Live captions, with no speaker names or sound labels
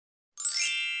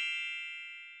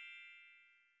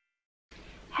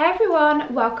Hey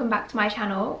everyone, welcome back to my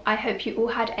channel. I hope you all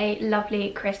had a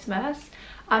lovely Christmas.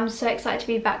 I'm so excited to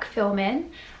be back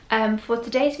filming. For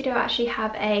today's video I actually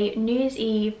have a New Year's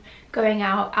Eve going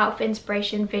out outfit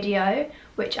inspiration video,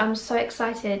 which I'm so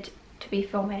excited to be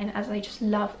filming as I just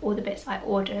love all the bits I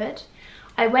ordered.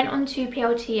 I went onto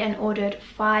PLT and ordered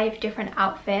 5 different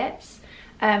outfits.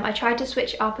 I tried to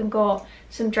switch up and got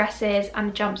some dresses and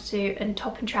a jumpsuit and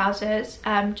top and trousers,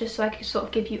 just so I could sort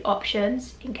of give you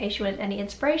options in case you wanted any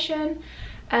inspiration.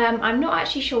 I'm not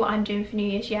actually sure what I'm doing for New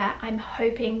Year's yet. I'm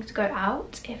hoping to go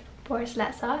out if Boris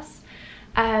lets us.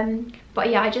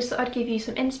 But yeah, I just thought I'd give you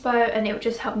some inspo and it would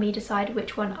just help me decide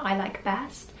which one I like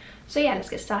best. So yeah, let's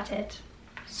get started.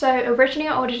 So originally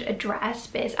I ordered a dress,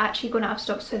 but it's actually gone out of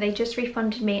stock, so they just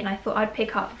refunded me and I thought I'd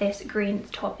pick up this green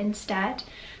top instead.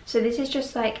 So this is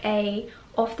just like a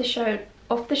off the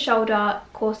shoulder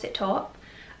corset top.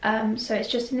 So it's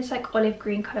just in this like olive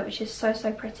green colour, which is so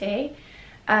pretty.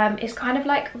 It's kind of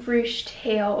like ruched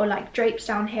here, or like drapes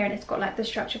down here, and it's got like the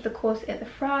structure of the corset at the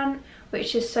front,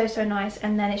 which is so nice.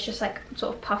 And then it's just like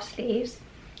sort of puff sleeves,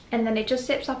 and then it just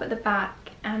zips up at the back.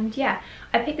 And yeah,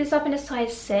 I picked this up in a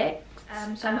size 6,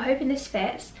 so I'm hoping this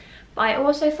fits. But I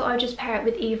also thought I'd just pair it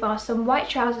with either some white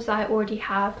trousers that I already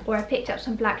have, or I picked up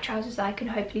some black trousers that I can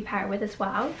hopefully pair it with as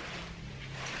well.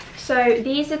 So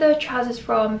these are the trousers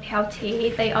from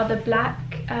PLT. They are the black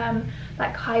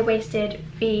like high-waisted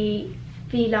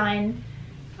V-line,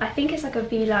 I think it's like a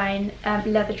V-line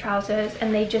leather trousers,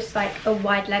 and they just like a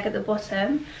wide leg at the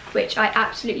bottom, which I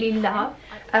absolutely love.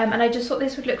 And I just thought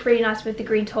this would look really nice with the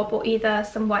green top or either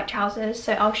some white trousers,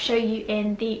 so I'll show you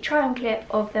in the try on clip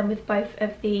of them with both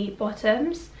of the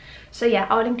bottoms. So yeah,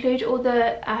 I'll include all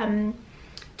the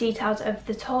details of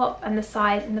the top and the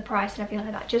size and the price and everything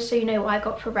like that, just so you know what I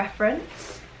got for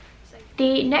reference.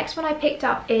 The next one I picked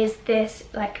up is this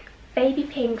like baby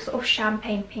pink, sort of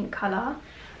champagne pink colour.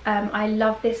 I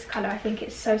love this colour, I think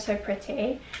it's so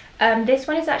pretty. This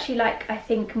one is actually like, I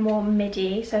think, more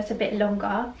midi, so it's a bit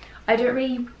longer. I don't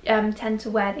really tend to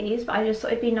wear these, but I just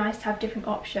thought it'd be nice to have different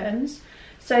options.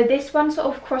 So this one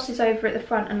sort of crosses over at the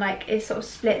front and like it sort of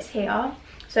splits here.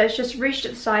 So it's just ruched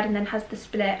at the side and then has the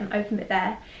split and open bit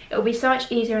there. It'll be so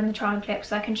much easier in the try on clip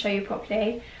so I can show you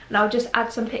properly. And I'll just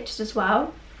add some pictures as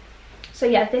well. So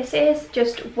yeah, this is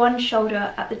just one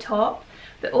shoulder at the top,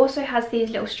 but also has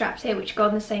these little straps here which go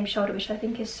on the same shoulder, which I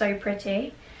think is so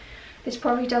pretty. This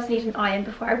probably does need an iron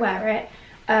before I wear it.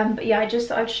 But yeah, I just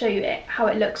thought I'd show you how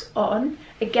it looks on.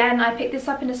 Again, I picked this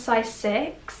up in a size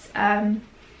 6. And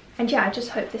yeah, I just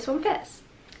hope this one fits.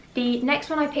 The next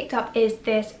one I picked up is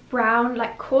this brown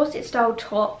like corset style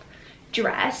top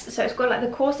dress. So it's got like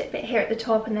the corset bit here at the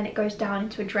top and then it goes down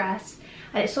into a dress.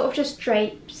 And it sort of just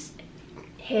drapes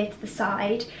here to the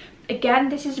side. Again,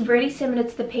 this is really similar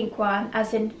to the pink one,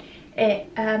 as in it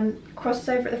crosses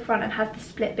over at the front and has the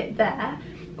split bit there.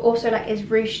 But also like is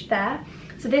ruched there.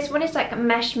 So this one is like a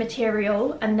mesh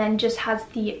material and then just has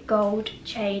the gold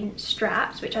chain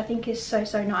straps, which I think is so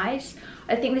nice.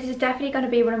 I think this is definitely going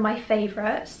to be one of my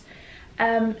favourites.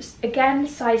 Again,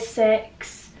 size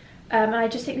 6, and I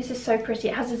just think this is so pretty.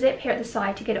 It has a zip here at the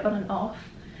side to get it on and off.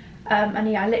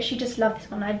 And yeah, I literally just love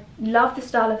this one. I love the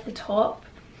style of the top,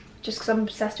 just because I'm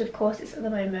obsessed with corsets at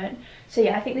the moment. So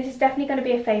yeah, I think this is definitely going to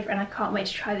be a favourite and I can't wait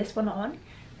to try this one on.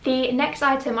 The next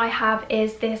item I have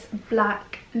is this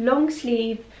black long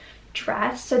sleeve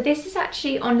dress. So this is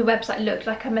actually on the website looked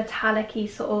like a metallic-y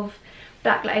sort of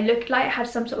black, like it looked like it had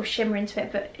some sort of shimmer into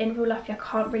it, but in real life I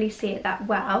can't really see it that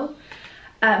well.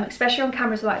 Especially on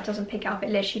camera as well, it doesn't pick it up, it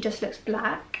literally just looks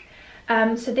black.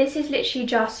 So this is literally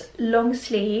just long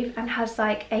sleeve and has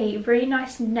like a really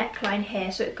nice neckline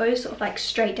here, so it goes sort of like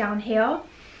straight down here,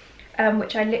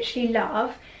 which I literally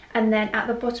love. And then at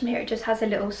the bottom here it just has a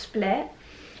little split.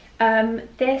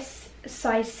 This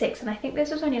size 6, and I think this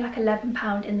was only like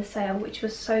 £11 in the sale, which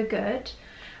was so good.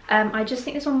 I just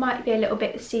think this one might be a little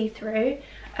bit see-through,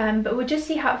 but we'll just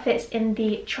see how it fits in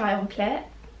the try on clip.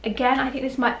 Again, I think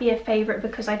this might be a favourite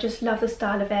because I just love the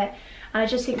style of it, and I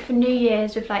just think for New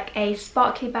Year's with like a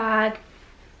sparkly bag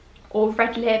or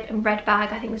red lip and red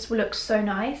bag, I think this will look so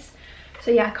nice.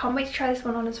 So yeah, I can't wait to try this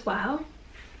one on as well.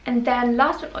 And then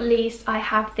last but not least, I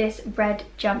have this red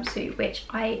jumpsuit, which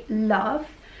I love.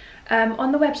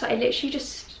 On the website it literally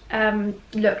just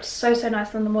looked so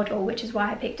nice on the model, which is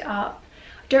why I picked it up.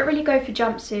 I don't really go for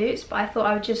jumpsuits, but I thought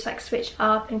I would just like switch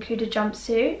up, include a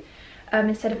jumpsuit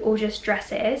instead of all just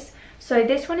dresses. So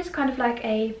this one is kind of like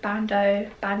a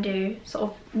bandeau sort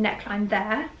of neckline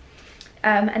there,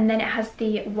 and then it has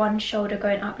the one shoulder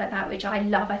going up like that, which I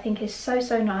love. I think is so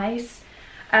nice.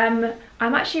 I'm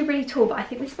actually really tall, but I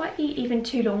think this might be even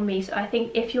too long for me, so I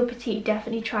think if you're petite,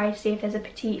 definitely try to see if there's a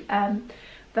petite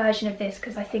version of this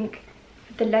because I think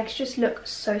the legs just look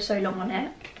so long on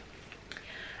it.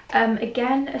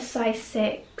 Again, a size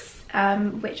 6,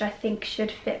 which I think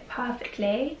should fit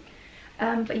perfectly.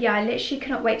 But yeah, I literally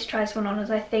cannot wait to try this one on,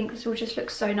 as I think this will just look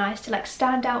so nice to like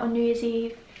stand out on New Year's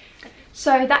Eve.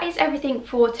 So that is everything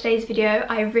for today's video.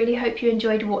 I really hope you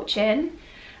enjoyed watching.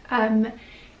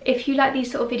 If you like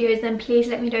these sort of videos, then please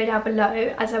let me know down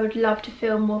below, as I would love to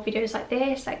film more videos like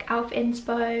this, like outfit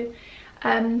inspo.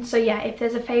 So yeah, if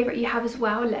there's a favourite you have as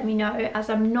well, let me know, as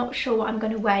I'm not sure what I'm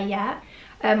going to wear yet.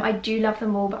 I do love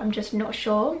them all, but I'm just not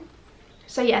sure.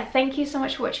 So yeah, thank you so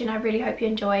much for watching. I really hope you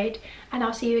enjoyed, and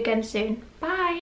I'll see you again soon. Bye!